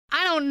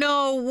I don't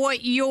know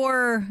what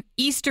your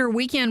Easter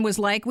weekend was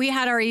like. We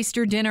had our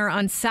Easter dinner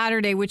on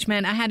Saturday, which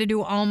meant I had to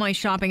do all my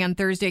shopping on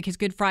Thursday because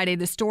Good Friday,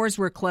 the stores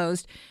were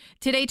closed.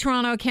 Today,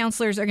 Toronto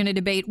councillors are going to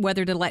debate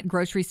whether to let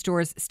grocery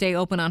stores stay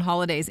open on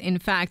holidays. In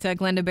fact,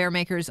 Glenda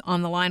Bearmaker's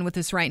on the line with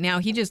us right now.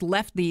 He just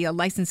left the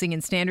Licensing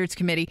and Standards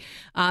Committee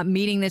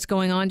meeting that's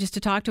going on just to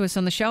talk to us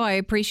on the show. I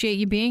appreciate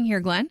you being here,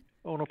 Glenn.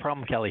 Oh, no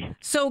problem, Kelly.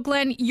 So,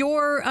 Glenn,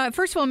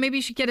 first of all, maybe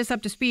you should get us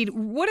up to speed.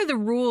 What are the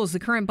rules, the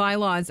current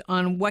bylaws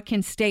on what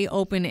can stay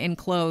open and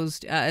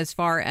closed as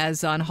far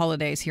as on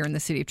holidays here in the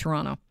city of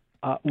Toronto?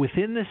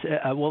 Within this,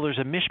 there's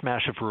a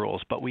mishmash of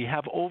rules, but we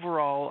have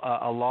overall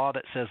a law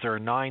that says there are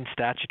 9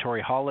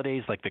 statutory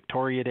holidays like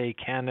Victoria Day,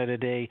 Canada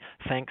Day,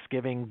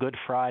 Thanksgiving, Good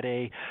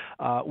Friday,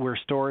 where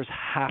stores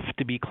have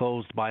to be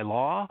closed by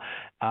law.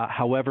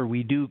 However,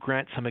 we do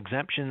grant some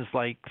exemptions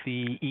like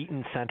the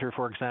Eaton Centre,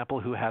 for example,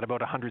 who had about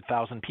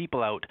 100,000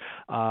 people out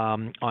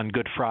on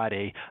Good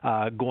Friday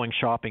going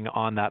shopping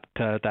on that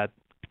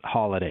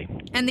holiday.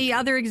 And the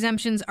other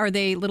exemptions, are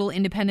they little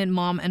independent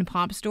mom and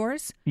pop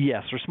stores?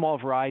 Yes, they're small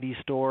variety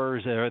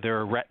stores.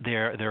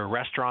 They're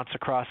restaurants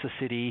across the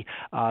city.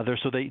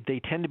 They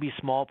tend to be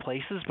small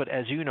places. But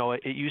as you know,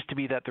 it used to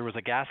be that there was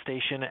a gas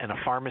station and a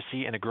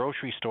pharmacy and a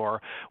grocery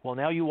store. Well,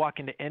 now you walk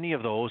into any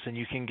of those and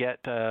you can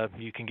get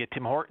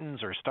Tim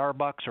Hortons or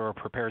Starbucks or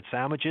prepared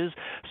sandwiches.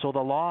 So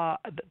the law,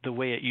 the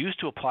way it used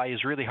to apply,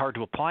 is really hard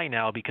to apply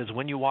now because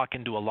when you walk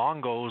into a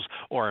Longo's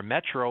or a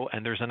Metro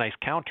and there's a nice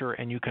counter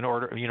and you can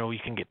order. You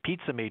can get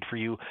pizza made for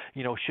you,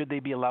 should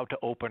they be allowed to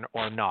open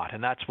or not?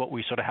 And that's what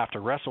we sort of have to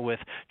wrestle with,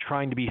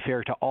 trying to be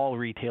fair to all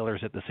retailers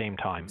at the same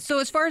time. So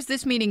as far as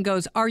this meeting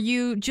goes, are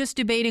you just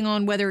debating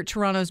on whether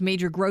Toronto's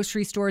major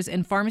grocery stores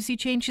and pharmacy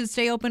chains should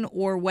stay open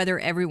or whether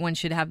everyone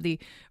should have the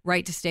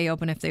right to stay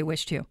open if they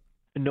wish to?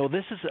 No,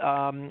 the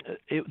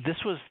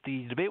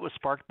debate was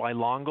sparked by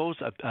Longo's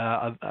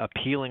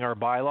appealing our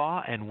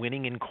bylaw and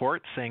winning in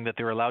court, saying that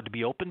they're allowed to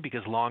be open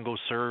because Longo's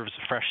serves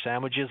fresh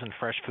sandwiches and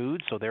fresh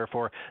food, so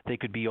therefore they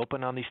could be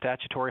open on these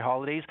statutory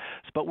holidays.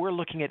 But we're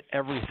looking at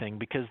everything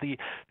because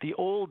the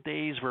old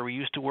days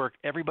where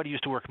everybody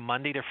used to work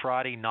Monday to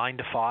Friday, 9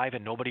 to 5,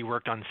 and nobody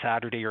worked on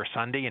Saturday or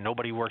Sunday, and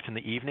nobody worked in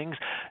the evenings,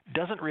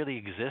 doesn't really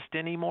exist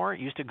anymore.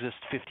 It used to exist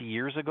 50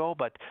 years ago,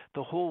 but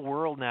the whole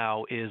world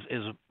now is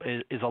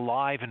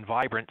alive and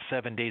vibrant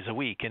 7 days a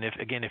week. And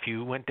if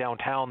you went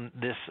downtown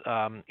this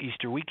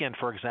Easter weekend,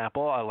 for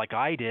example, like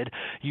I did,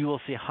 you will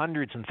see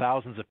hundreds and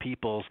thousands of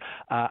people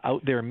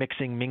out there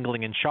mixing,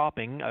 mingling, and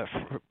shopping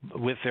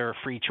with their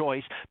free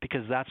choice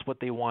because that's what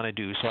they want to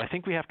do. So I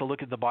think we have to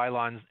look at the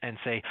bylaws and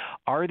say,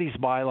 are these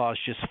bylaws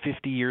just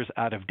 50 years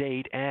out of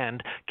date?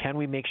 And can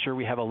we make sure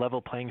we have a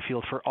level playing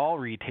field for all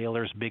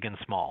retailers, big and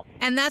small?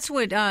 And that's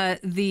what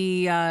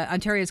the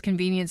Ontario's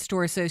Convenience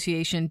Store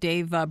Association,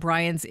 Dave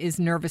Bryans, is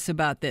nervous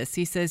about this.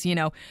 He says,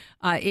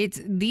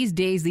 it's these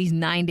days, these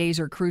 9 days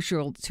are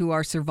crucial to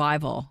our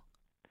survival.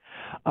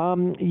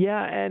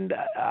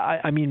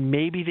 I mean,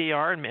 maybe they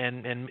are,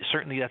 and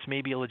certainly that's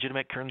maybe a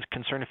legitimate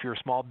concern if you're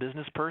a small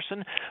business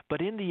person. But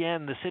in the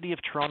end, the City of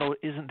Toronto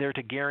isn't there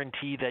to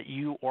guarantee that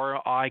you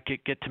or I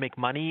get to make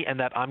money and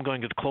that I'm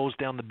going to close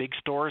down the big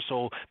store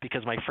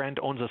because my friend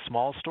owns a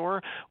small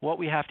store. What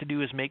we have to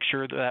do is make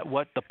sure that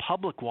what the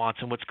public wants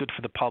and what's good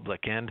for the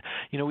public. And,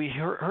 we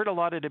heard a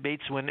lot of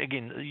debates when,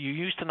 again, you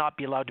used to not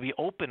be allowed to be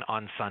open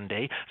on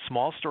Sunday.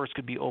 Small stores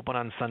could be open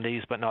on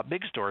Sundays, but not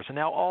big stores. And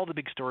now all the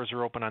big stores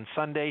are open on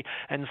Sunday,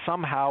 and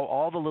somehow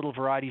all the little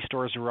variety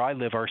stores where I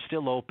live are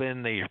still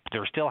open.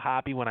 They're still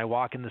happy when I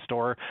walk in the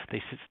store.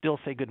 They still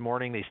say good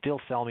morning. They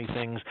still sell me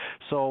things.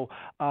 So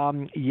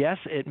yes,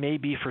 it may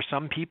be for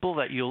some people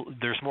that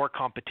there's more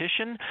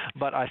competition,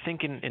 but I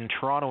think in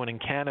Toronto and in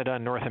Canada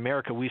and North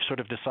America, we've sort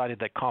of decided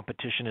that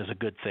competition is a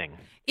good thing.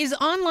 Is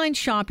online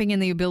shopping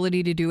and the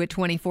ability to do it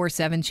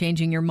 24/7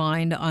 changing your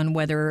mind on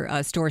whether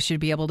stores should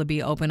be able to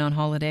be open on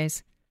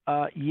holidays?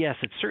 Yes,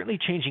 it's certainly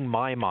changing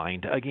my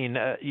mind. Again,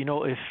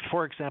 if,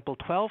 for example,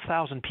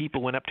 12,000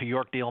 people went up to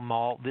Yorkdale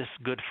Mall this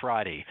Good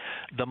Friday,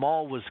 the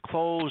mall was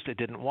closed. It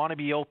didn't want to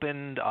be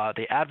opened.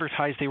 They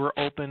advertised they were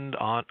opened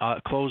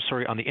closed.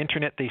 On the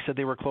internet they said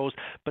they were closed.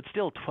 But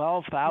still,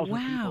 12,000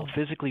 people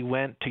physically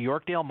went to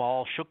Yorkdale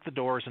Mall, shook the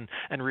doors,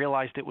 and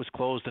realized it was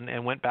closed,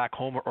 and went back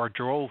home or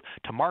drove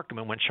to Markham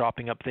and went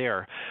shopping up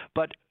there.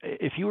 But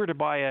if you were to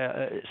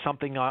buy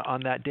something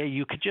on that day,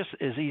 you could just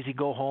as easy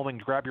go home and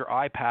grab your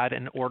iPad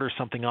and order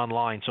something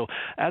online. So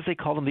as they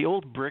call them, the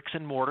old bricks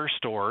and mortar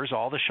stores,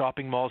 all the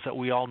shopping malls that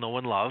we all know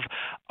and love,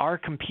 are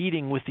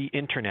competing with the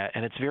internet,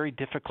 and it's very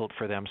difficult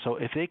for them. So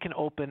if they can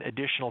open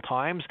additional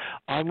times,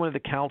 I'm one of the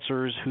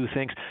counselors who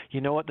thinks,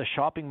 the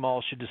shopping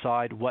malls should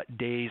decide what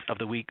days of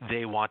the week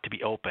they want to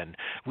be open.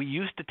 We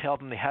used to tell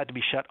them they had to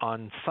be shut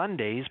on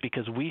Sundays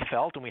because we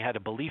felt, and we had a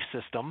belief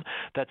system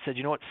that said,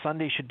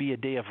 Sunday should be a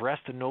day of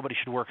rest and nobody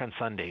should work on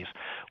Sundays.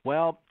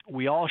 Well,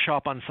 we all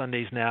shop on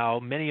Sundays now.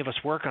 Many of us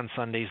work on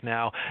Sundays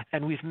now. now,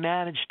 and we've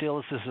managed still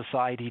as a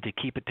society to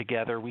keep it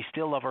together. We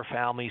still love our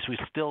families. We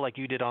still, like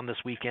you did on this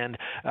weekend,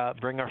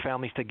 bring our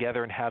families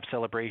together and have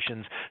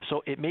celebrations.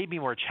 So it may be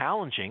more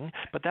challenging,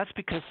 but that's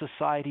because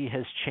society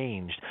has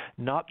changed,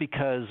 not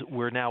because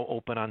we're now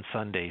open on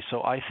Sundays.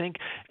 So I think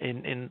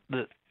in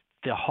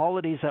the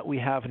holidays that we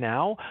have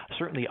now,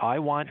 certainly I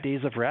want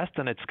days of rest,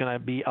 and it's going to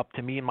be up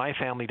to me and my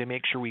family to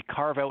make sure we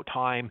carve out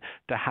time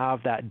to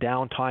have that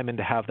downtime and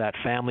to have that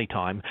family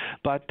time.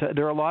 But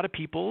there are a lot of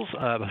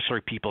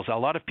a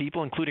lot of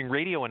people, including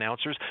radio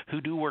announcers, who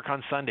do work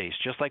on Sundays,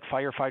 just like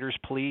firefighters,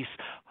 police,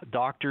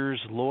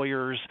 doctors,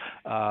 lawyers,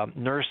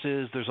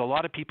 nurses. There's a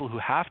lot of people who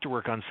have to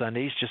work on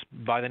Sundays just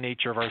by the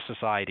nature of our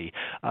society.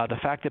 The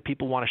fact that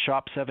people want to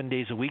shop 7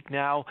 days a week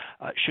now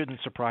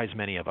shouldn't surprise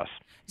many of us.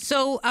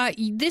 So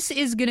this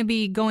is going to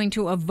be going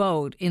to a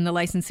vote in the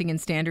Licensing and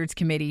Standards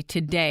Committee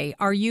today.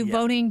 Are you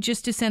voting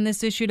just to send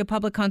this issue to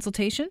public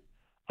consultation?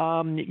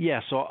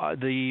 Yeah, so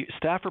the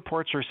staff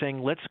reports are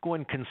saying let's go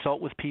and consult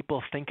with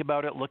people, think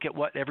about it, look at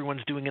what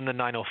everyone's doing in the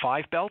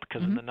 905 belt,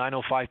 because in the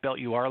 905 belt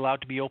you are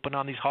allowed to be open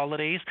on these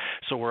holidays.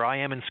 So where I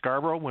am in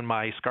Scarborough, when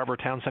my Scarborough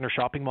Town Centre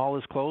shopping mall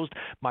is closed,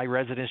 my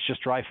residents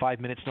just drive 5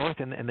 minutes north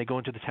and they go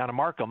into the town of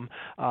Markham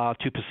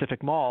to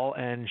Pacific Mall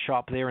and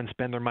shop there and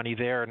spend their money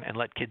there and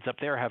let kids up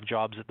there have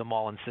jobs at the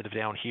mall instead of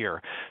down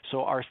here.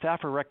 So our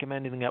staff are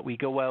recommending that we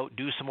go out,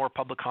 do some more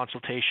public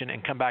consultation,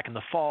 and come back in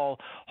the fall,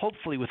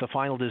 hopefully with a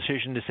final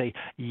decision to say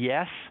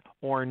yes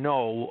or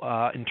no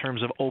in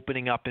terms of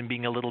opening up and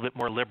being a little bit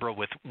more liberal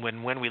with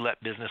when we let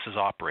businesses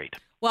operate.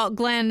 Well,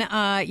 Glenn,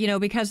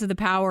 because of the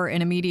power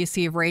and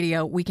immediacy of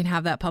radio, we can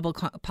have that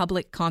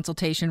public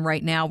consultation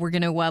right now. We're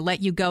going to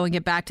let you go and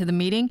get back to the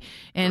meeting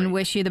and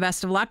wish you the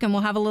best of luck. And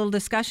we'll have a little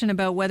discussion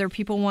about whether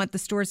people want the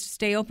stores to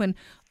stay open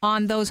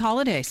on those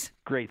holidays.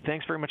 Great.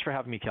 Thanks very much for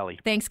having me, Kelly.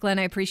 Thanks, Glenn.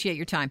 I appreciate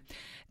your time.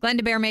 Glenn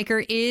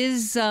DeBearmaker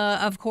is,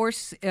 of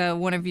course,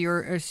 one of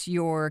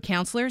your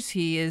counselors.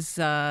 He is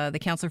the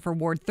counselor for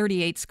Ward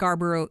 38,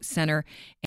 Scarborough Centre.